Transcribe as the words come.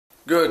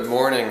Good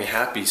morning,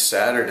 happy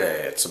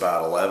Saturday. It's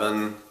about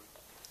 11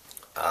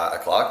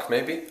 o'clock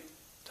maybe,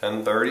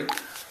 10:30.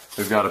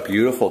 We've got a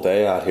beautiful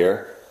day out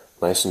here,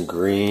 nice and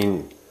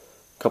green.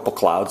 A couple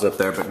clouds up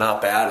there, but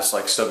not bad. It's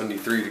like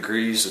 73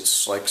 degrees.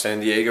 It's like San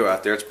Diego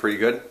out there. It's pretty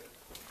good.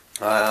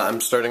 I'm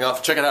starting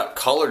off, check it out,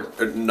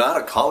 not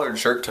a collared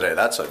shirt today.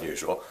 That's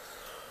unusual.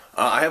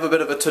 I have a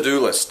bit of a to-do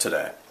list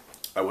today.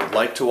 I would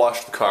like to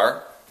wash the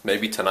car,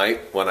 maybe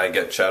tonight when I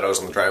get shadows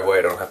in the driveway.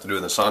 I don't have to do it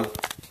in the sun.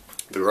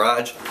 The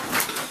garage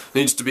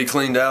needs to be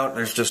cleaned out.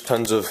 There's just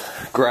tons of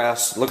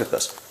grass. Look at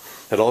this.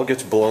 It all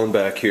gets blown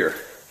back here.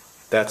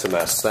 That's a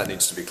mess. That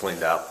needs to be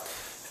cleaned out.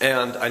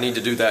 And I need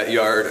to do that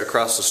yard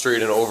across the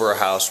street and over a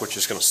house, which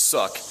is going to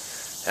suck.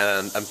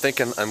 And I'm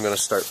thinking I'm going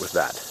to start with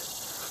that.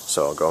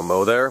 So I'll go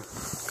mow there,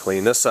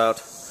 clean this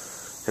out,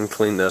 and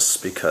clean this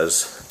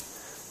because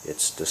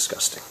it's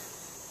disgusting.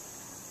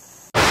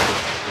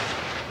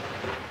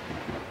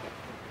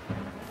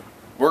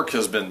 Work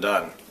has been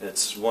done.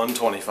 It's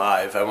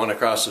 1:25. I went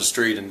across the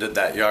street and did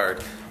that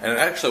yard, and it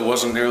actually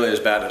wasn't nearly as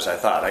bad as I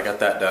thought. I got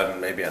that done in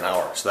maybe an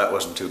hour, so that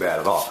wasn't too bad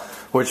at all.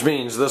 Which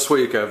means this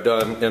week I've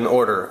done in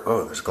order,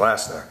 oh, there's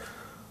glass there.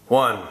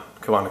 1,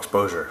 come on,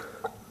 exposure.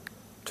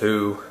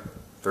 2,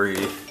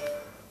 3,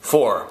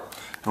 4.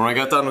 And when I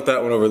got done with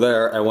that one over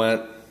there, I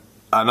went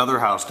another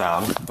house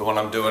down, the one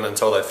I'm doing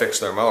until they fix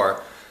their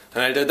mower,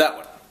 and I did that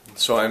one.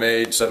 So I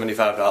made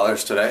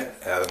 $75 today,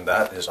 and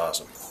that is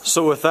awesome.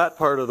 So with that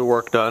part of the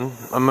work done,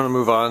 I'm going to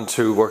move on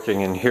to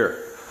working in here.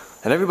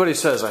 And everybody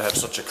says I have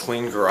such a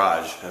clean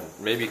garage, and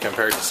maybe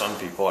compared to some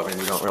people, I mean,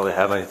 we don't really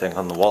have anything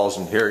on the walls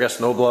in here. I got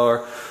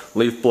snowblower,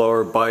 leaf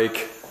blower,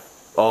 bike,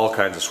 all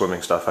kinds of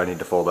swimming stuff I need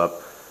to fold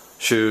up.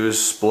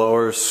 Shoes,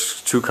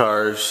 blowers, 2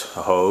 cars,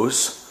 a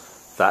hose,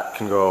 that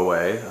can go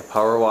away, a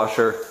power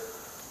washer,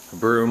 a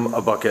broom,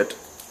 a bucket,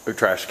 a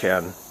trash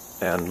can,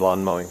 and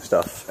lawn mowing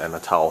stuff, and a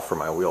towel for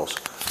my wheels.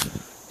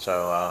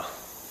 So,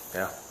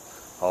 yeah.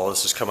 All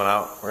this is coming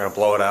out. We're going to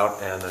blow it out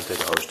and then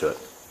take a hose to it.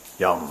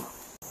 Yum.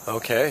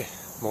 Okay,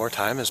 more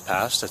time has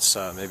passed. It's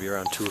maybe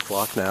around 2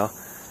 o'clock now.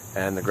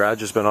 And the garage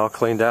has been all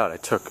cleaned out. I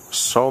took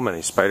so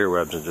many spider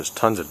webs and just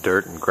tons of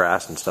dirt and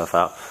grass and stuff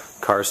out.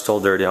 Car's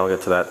still dirty. I'll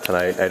get to that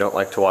tonight. I don't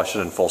like to wash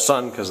it in full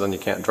sun because then you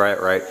can't dry it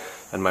right.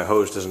 And my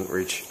hose doesn't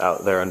reach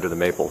out there under the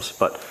maples.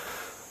 But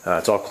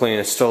it's all clean.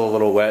 It's still a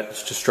little wet.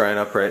 It's just drying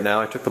up right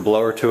now. I took the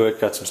blower to it.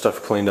 Got some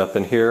stuff cleaned up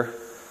in here.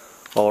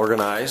 All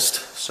organized.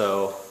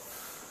 So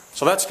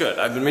that's good.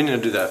 I've been meaning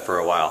to do that for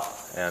a while,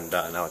 and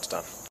now it's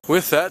done.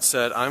 With that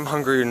said, I'm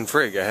hungry and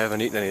frig. I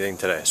haven't eaten anything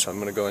today, so I'm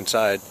going to go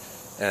inside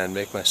and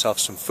make myself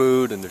some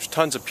food, and there's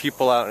tons of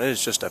people out, and it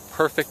is just a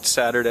perfect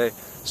Saturday,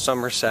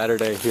 summer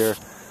Saturday here.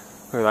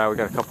 Look at that, we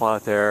got a couple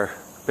out there,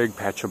 big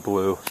patch of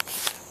blue.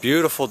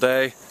 Beautiful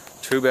day.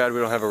 Too bad we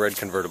don't have a red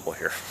convertible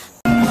here.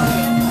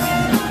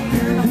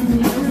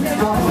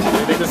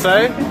 Anything to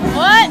say?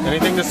 What?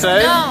 Anything to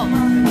say? No.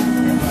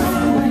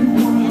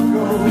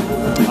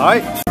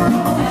 Alright.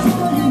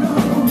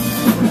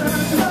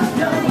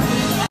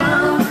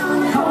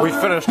 We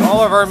finished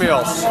all of our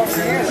meals.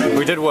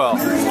 We did well.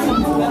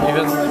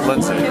 Even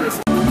Lindsay.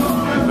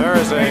 There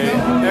is a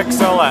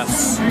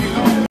XLS.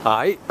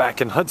 Alright,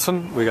 back in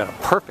Hudson, we got a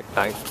perfect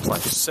night. It's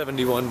like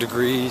 71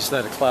 degrees,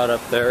 not a cloud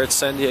up there. It's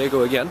San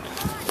Diego again.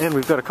 And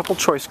we've got a couple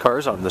choice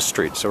cars on the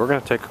street, so we're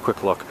going to take a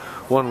quick look.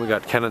 One, we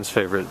got Kennan's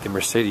favorite, the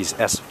Mercedes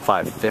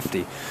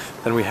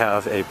S550. Then we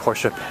have a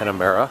Porsche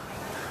Panamera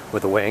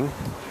with a wing.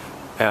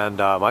 And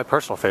my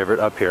personal favorite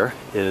up here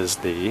is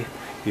the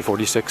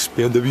E46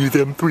 BMW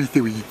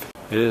M33.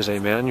 It is a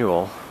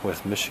manual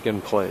with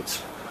Michigan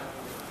plates.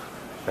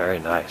 Very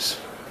nice.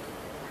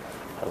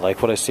 I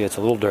like what I see. It's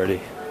a little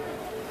dirty,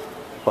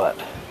 but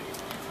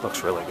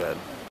looks really good.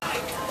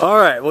 All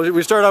right, well,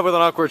 we start off with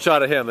an awkward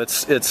shot of him.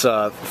 It's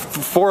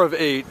 4 of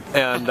 8,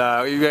 and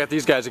you got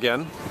these guys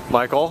again,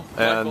 Michael,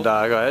 and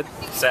go ahead.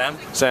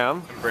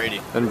 Sam.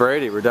 And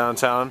Brady. We're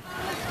downtown.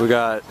 We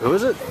got, who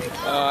is it?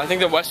 I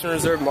think the Western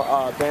Reserve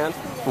Band.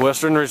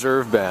 Western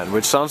Reserve Band,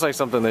 which sounds like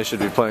something they should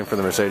be playing for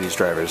the Mercedes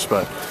drivers,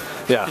 but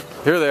yeah,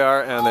 here they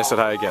are, and they said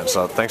hi again,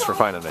 so thanks for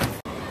finding me.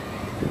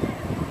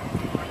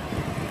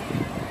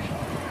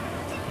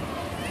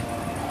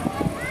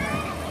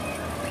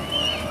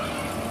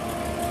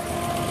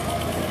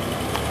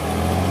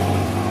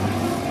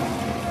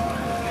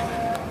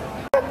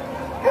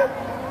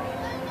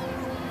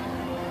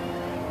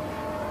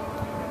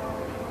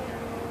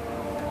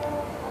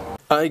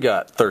 I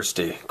got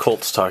thirsty.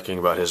 Colt's talking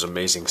about his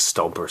amazing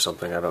stump or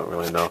something, I don't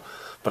really know.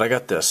 But I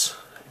got this,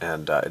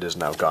 and it is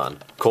now gone.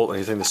 Colt,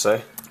 anything to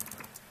say?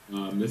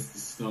 Missed the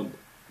stump,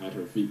 had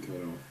her feet cut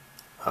off.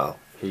 Oh,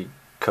 he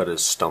cut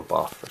his stump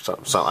off or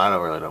something. So I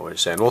don't really know what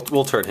he's saying.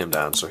 We'll turn him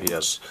down so he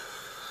has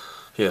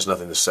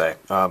nothing to say.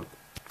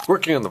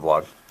 Working on the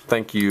vlog.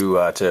 Thank you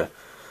to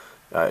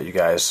you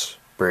guys,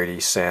 Brady,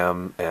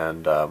 Sam,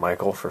 and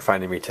Michael for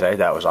finding me today.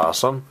 That was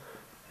awesome.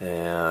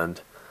 And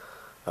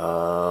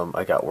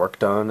I got work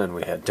done, and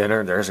we had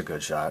dinner. There's a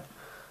good shot.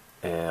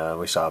 And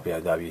we saw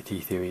BMW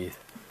T3.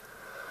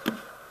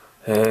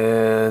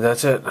 And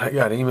that's it. I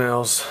got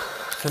emails.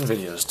 and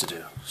videos to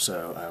do.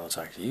 So I will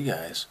talk to you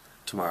guys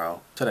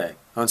tomorrow, today,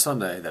 on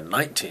Sunday, the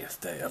 19th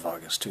day of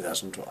August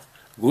 2012.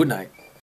 Good night.